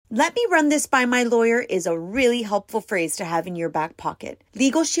Let me run this by my lawyer is a really helpful phrase to have in your back pocket.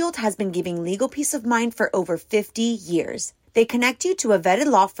 Legal Shield has been giving legal peace of mind for over 50 years. They connect you to a vetted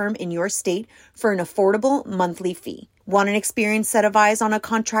law firm in your state for an affordable monthly fee. Want an experienced set of eyes on a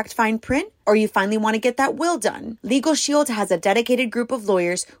contract fine print? Or you finally want to get that will done? Legal Shield has a dedicated group of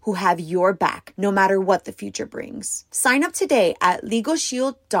lawyers who have your back, no matter what the future brings. Sign up today at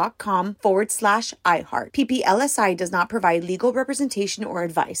LegalShield.com/iHeart. PPLSI does not provide legal representation or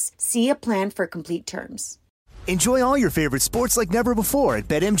advice. See a plan for complete terms. Enjoy all your favorite sports like never before at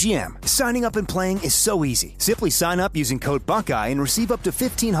BetMGM. Signing up and playing is so easy. Simply sign up using code Buckeye and receive up to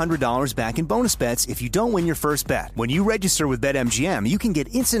 $1,500 back in bonus bets if you don't win your first bet. When you register with BetMGM, you can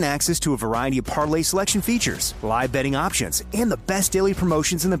get instant access to a variety of parlay selection features, live betting options, and the best daily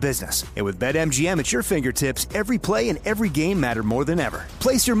promotions in the business. And with BetMGM at your fingertips, every play and every game matter more than ever.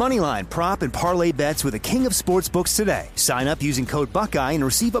 Place your moneyline, prop, and parlay bets with the king of sportsbooks today. Sign up using code Buckeye and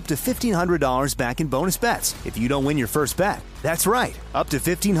receive up to $1,500 back in bonus bets if you don't win your first bet. That's right, up to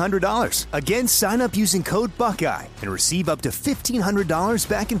 $1,500. Again, sign up using code Buckeye and receive up to $1,500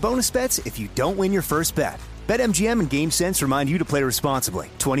 back in bonus bets if you don't win your first bet. BetMGM and GameSense remind you to play responsibly.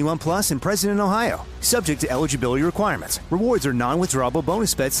 21 plus and present in Ohio. Subject to eligibility requirements. Rewards are non-withdrawable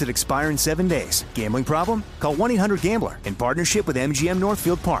bonus bets that expire in 7 days. Gambling problem? Call 1-800-GAMBLER in partnership with MGM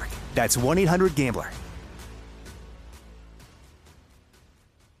Northfield Park. That's 1-800-GAMBLER.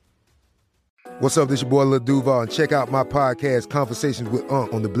 What's up, this your boy Lil Duval, and check out my podcast, Conversations with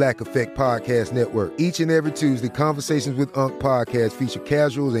Unc, on the Black Effect Podcast Network. Each and every Tuesday, Conversations with Unc podcast feature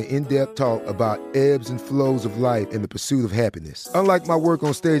casual and in-depth talk about ebbs and flows of life and the pursuit of happiness. Unlike my work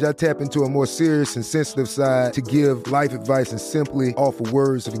on stage, I tap into a more serious and sensitive side to give life advice and simply offer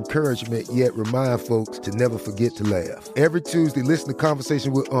words of encouragement, yet remind folks to never forget to laugh. Every Tuesday, listen to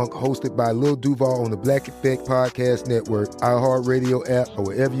Conversation with Unc, hosted by Lil Duval on the Black Effect Podcast Network, iHeartRadio app, or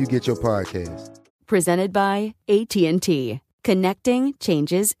wherever you get your podcasts. Presented by AT&T. Connecting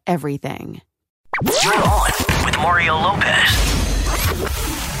changes everything. You're on with Mario Lopez.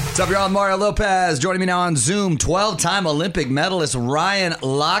 What's up, you're on Mario Lopez. Joining me now on Zoom, 12-time Olympic medalist Ryan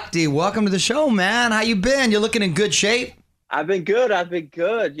Lochte. Welcome to the show, man. How you been? You're looking in good shape? I've been good.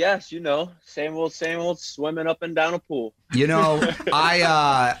 Yes, you know, same old, swimming up and down a pool. You know,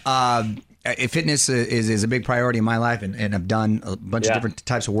 fitness is a big priority in my life, and I've done a bunch of different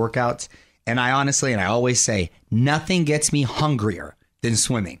types of workouts. And I always say, nothing gets me hungrier than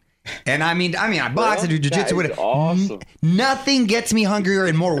swimming. And I mean, I box, I do jiu-jitsu, whatever. Awesome. Nothing gets me hungrier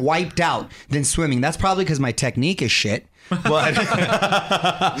and more wiped out than swimming. That's probably because my technique is shit. But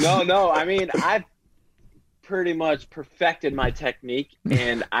No. I mean, I've pretty much perfected my technique,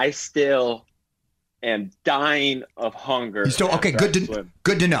 and I still am dying of hunger. Okay, good to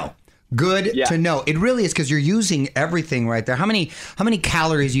know. Good to know. It really is, because you're using everything right there. How many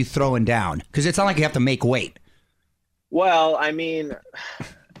calories are you throwing down? Because it's not like you have to make weight. Well, I mean,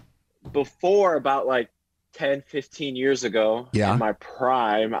 before, about like 10, 15 years ago, in my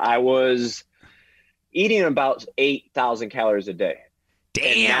prime, I was eating about 8,000 calories a day.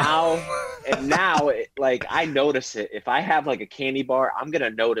 Damn. And now, like, I notice it. If I have like a candy bar, I'm going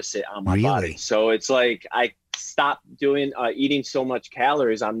to notice it on my body. So it's like I stopped eating so much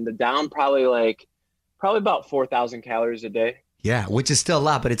calories. I'm down probably about 4,000 calories a day. Yeah, which is still a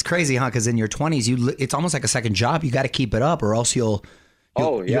lot, but it's crazy, huh? Because in your 20s, it's almost like a second job. You got to keep it up, or else you'll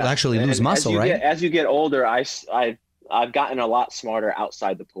actually lose muscle, right? As you get older, I've gotten a lot smarter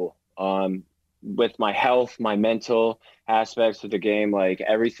outside the pool. With my health, my mental aspects of the game, like,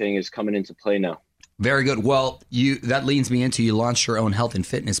 everything is coming into play now. Very good. Well, that leads me into, you launched your own health and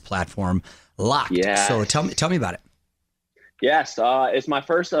fitness platform, Locked. Yes. So tell me about it. Yes, it's my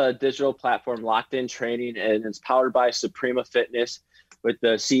first digital platform, Locked In Training, and it's powered by Suprema Fitness with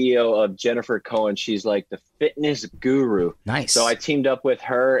the CEO of Jennifer Cohen. She's like the fitness guru. Nice. So I teamed up with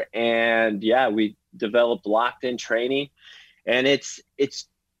her, and we developed Locked In Training, and it's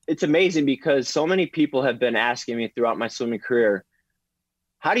amazing because so many people have been asking me throughout my swimming career,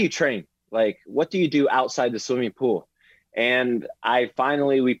 how do you train? Like, what do you do outside the swimming pool? And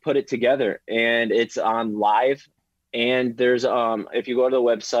we put it together, and it's on live. And there's, if you go to the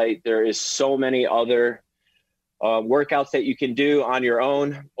website, there is so many other workouts that you can do on your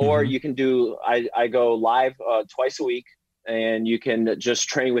own, or you can do, I go live twice a week, and you can just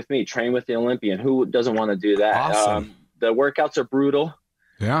train with me, train with the Olympian. Who doesn't want to do that? Awesome. The workouts are brutal,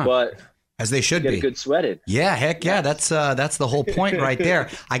 but as they should get be. Good sweated. Yeah, heck yeah. That's the whole point right there.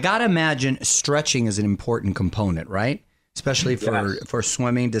 I got to imagine stretching is an important component, right? Especially for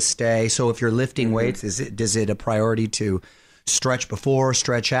swimming to stay. So if you're lifting weights, is it a priority to stretch before,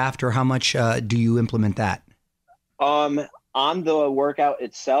 stretch after? How much do you implement that? On the workout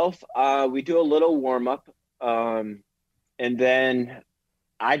itself, we do a little warm up, and then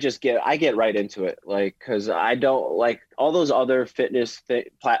I get right into it. Like, cause I don't like all those other fitness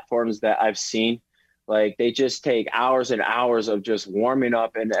platforms that I've seen. Like, they just take hours and hours of just warming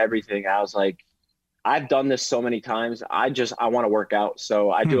up and everything. I was like, I've done this so many times. I want to work out.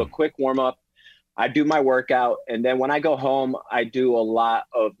 So I do a quick warm up. I do my workout. And then when I go home, I do a lot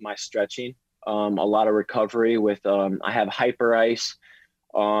of my stretching, a lot of recovery with, I have hyper ice.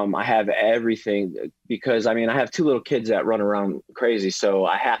 I have everything because I have 2 little kids that run around crazy. So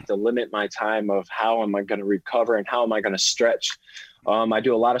I have to limit my time of how am I going to recover and how am I going to stretch. I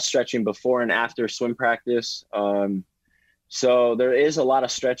do a lot of stretching before and after swim practice. So there is a lot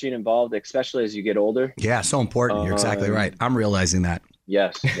of stretching involved, especially as you get older. Yeah, so important. You're exactly right. I'm realizing that.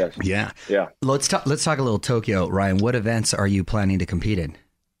 Yes. Yeah. Yeah. Let's talk a little Tokyo, Ryan. What events are you planning to compete in?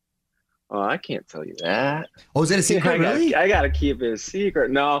 Oh, I can't tell you that. Oh, is it a secret? Really? I gotta keep it a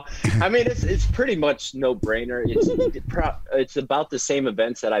secret. No, it's pretty much no brainer. It's about the same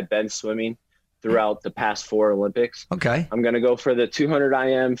events that I've been swimming throughout the past 4 Olympics. Okay. I'm gonna go for the 200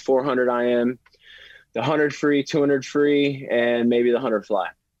 IM, 400 IM, the 100 free, 200 free, and maybe the 100 fly.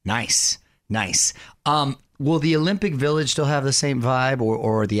 Nice. Will the Olympic Village still have the same vibe,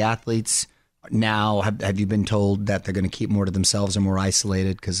 or the athletes now, have you been told that they're going to keep more to themselves or more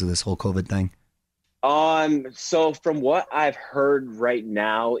isolated because of this whole COVID thing? So from what I've heard right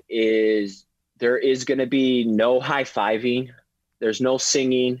now is there is going to be no high-fiving. There's no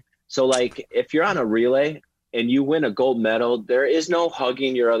singing. So like if you're on a relay and you win a gold medal, there is no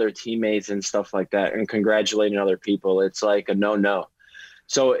hugging your other teammates and stuff like that and congratulating other people. It's like a no.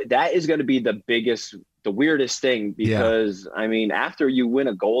 So that is going to be the weirdest thing because after you win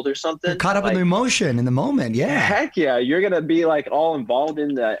a gold or something, you're caught up in the emotion in the moment. Yeah. Heck yeah. You're going to be like all involved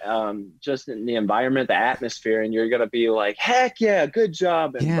in the, just in the environment, the atmosphere. And you're going to be like, heck yeah, good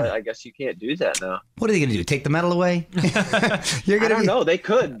job. But I guess you can't do that now. What are they going to do? Take the medal away? I don't know. They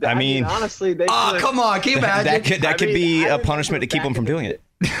could. Honestly, they could. Oh, come on. Can you imagine? that could be a punishment to keep them from doing it.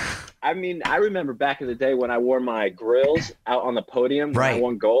 I remember back in the day when I wore my grills out on the podium when I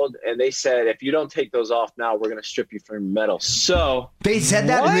won gold, and they said, if you don't take those off now, we're going to strip you from your medal. So they said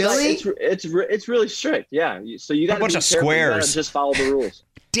that really? It's really strict. Yeah. So you got a bunch of squares. Just follow the rules.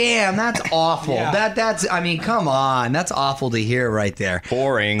 Damn, that's awful. That's come on. That's awful to hear right there.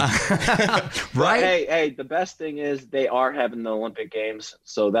 Boring. Right? Hey, the best thing is they are having the Olympic Games.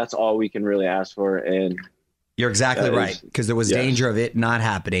 So that's all we can really ask for. And you're exactly right, because there was danger of it not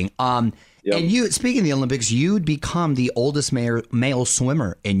happening. And you, speaking of the Olympics, you'd become the oldest male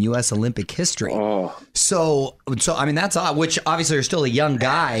swimmer in U.S. Olympic history. Oh. So that's odd, which obviously you're still a young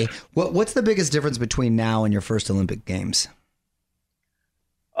guy. What's the biggest difference between now and your first Olympic Games?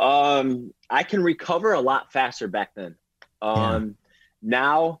 I can recover a lot faster back then.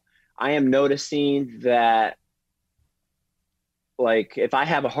 Now I am noticing that, like, if I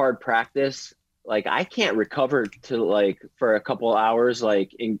have a hard practice, like I can't recover to like for a couple hours,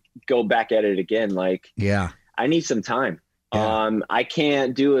 like and go back at it again. Like, I need some time. I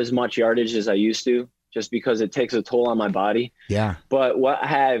can't do as much yardage as I used to just because it takes a toll on my body. Yeah. But what I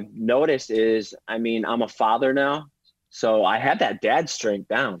have noticed is, I'm a father now, so I have that dad strength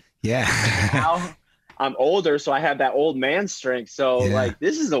down. Yeah. Now I'm older, so I have that old man strength. So like,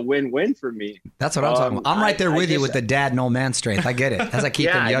 this is a win-win for me. That's what I'm talking about. I'm right there with you with the dad and old man strength. I get it. As I keep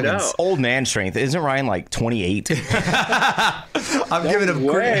them youngins. Old man strength. Isn't Ryan like 28? I'm giving him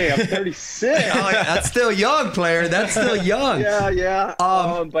credit. I'm 36. That's still young, player. That's still young. Yeah.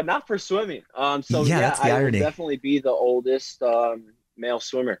 But not for swimming. That's the I irony. will definitely be the oldest male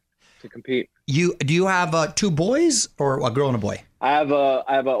swimmer to compete. Do you have 2 boys or a girl and a boy? I have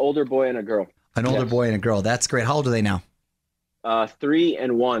an older boy and a girl. An older boy and a girl. That's great. How old are they now? 3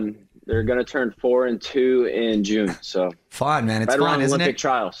 and 1. They're going to turn 4 and 2 in June. So fun, man. It's right fun, around isn't Olympic it?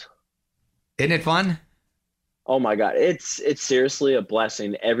 trials. Isn't it fun? Oh my God. It's seriously a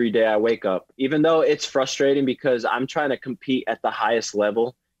blessing every day I wake up, even though it's frustrating because I'm trying to compete at the highest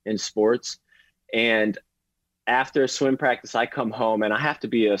level in sports. And after swim practice, I come home and I have to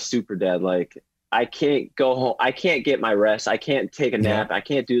be a super dad. Like, I can't go home. I can't get my rest. I can't take a nap. I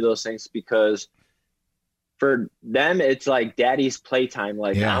can't do those things because for them, it's like daddy's playtime.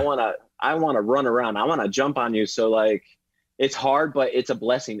 Like I want to run around. I want to jump on you. So like, it's hard, but it's a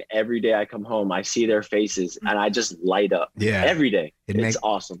blessing. Every day I come home, I see their faces and I just light up every day. It's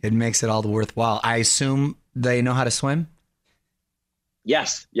awesome. It makes it all the worthwhile. I assume they know how to swim.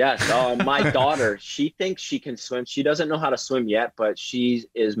 Yes. My daughter, she thinks she can swim. She doesn't know how to swim yet, but she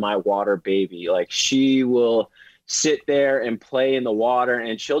is my water baby. Like, she will sit there and play in the water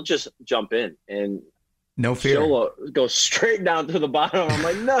and she'll just jump in. And No fear. She'll go straight down to the bottom. I'm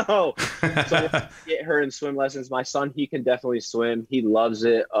like, no. So I get her in swim lessons. My son, he can definitely swim. He loves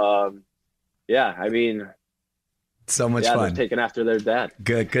it. Yeah, I mean, so much they're fun. taking after their dad.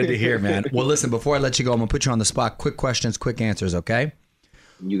 Good to hear, man. Well, listen, before I let you go, I'm going to put you on the spot. Quick questions, quick answers, okay?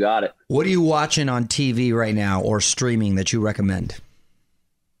 You got it. What are you watching on TV right now or streaming that you recommend?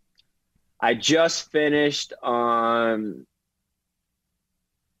 I just finished on...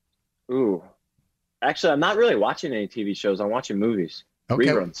 Actually, I'm not really watching any TV shows. I'm watching movies. Okay.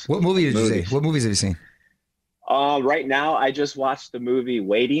 Reruns. What movie did you see? What movies have you seen? Right now, I just watched the movie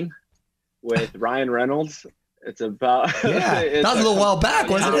Waiting with Ryan Reynolds. It's about... Yeah, that was a little while back,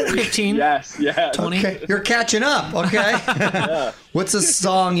 wasn't it? 15? Yes, 20? Okay. You're catching up, okay? Yeah. What's a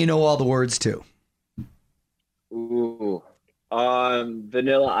song you know all the words to?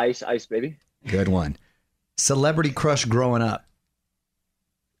 Vanilla Ice, Ice Baby. Good one. Celebrity crush growing up.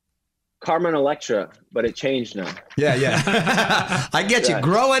 Carmen Electra, but it changed now. Yeah. I get you.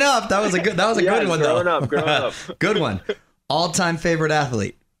 Growing up, that was a good one growing though. Growing up. Good one. All-time favorite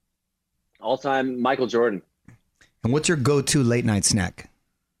athlete. All-time Michael Jordan. And what's your go-to late night snack?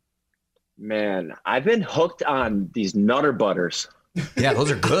 Man, I've been hooked on these Nutter Butters. Yeah,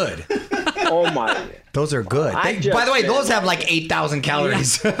 those are good. Oh my. Those are good. By the way, those have like 8,000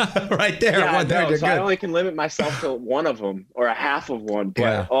 calories right there. Yeah, They're so good. I only can limit myself to one of them or a half of one.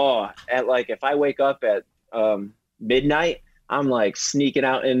 But Yeah. at like if I wake up at midnight, I'm like sneaking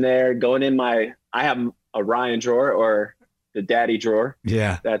out in there, going in I have a Ryan drawer or the daddy drawer.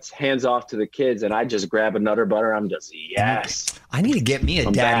 Yeah. That's hands off to the kids, and I just grab a Nutter Butter. I'm just yes. I need to get me a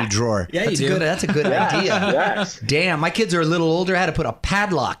I'm daddy back. drawer. Yeah, that's you do. That's a good idea. Yes. Damn, my kids are a little older. I had to put a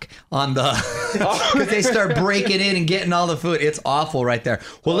padlock on the because they start breaking in and getting all the food. It's awful right there.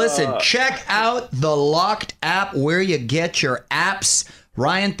 Well, listen, check out the Locked app where you get your apps.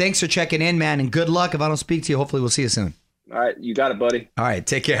 Ryan, thanks for checking in, man, and good luck. If I don't speak to you, hopefully we'll see you soon. All right, you got it, buddy. All right,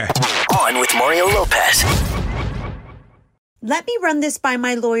 take care. On with Mario Lopez. Let me run this by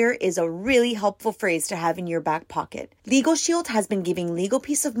my lawyer is a really helpful phrase to have in your back pocket. Legal Shield has been giving legal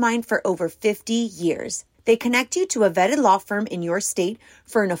peace of mind for over 50 years. They connect you to a vetted law firm in your state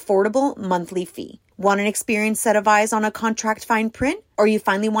for an affordable monthly fee. Want an experienced set of eyes on a contract fine print? Or you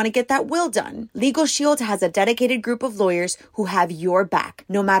finally want to get that will done? Legal Shield has a dedicated group of lawyers who have your back,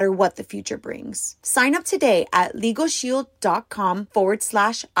 no matter what the future brings. Sign up today at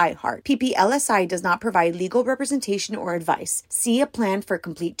LegalShield.com/iHeart. PPLSI does not provide legal representation or advice. See a plan for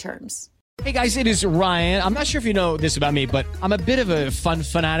complete terms. Hey guys, it is Ryan. I'm not sure if you know this about me, but I'm a bit of a fun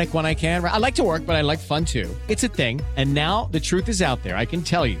fanatic when I can. I like to work, but I like fun too. It's a thing. And now the truth is out there. I can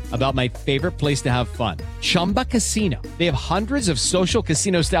tell you about my favorite place to have fun. Chumba Casino. They have hundreds of social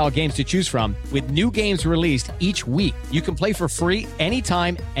casino style games to choose from with new games released each week. You can play for free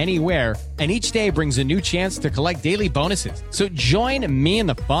anytime, anywhere. And each day brings a new chance to collect daily bonuses. So join me in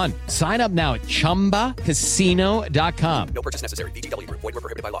the fun. Sign up now at ChumbaCasino.com. No purchase necessary. VGW Group. Void where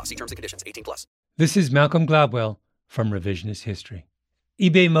prohibited by law. See terms and conditions. 18+. This is Malcolm Gladwell from Revisionist History.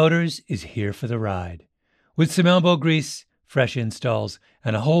 eBay Motors is here for the ride. With some elbow grease, fresh installs,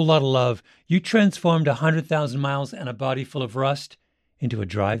 and a whole lot of love, you transformed 100,000 miles and a body full of rust into a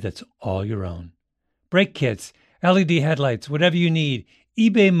drive that's all your own. Brake kits, LED headlights, whatever you need,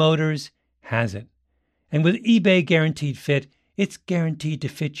 eBay Motors has it. And with eBay Guaranteed Fit, it's guaranteed to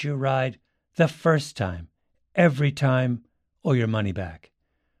fit your ride the first time, every time, or your money back.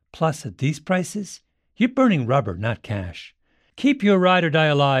 Plus, at these prices, you're burning rubber, not cash. Keep your ride or die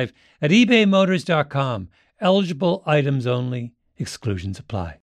alive at ebaymotors.com. Eligible items only. Exclusions apply.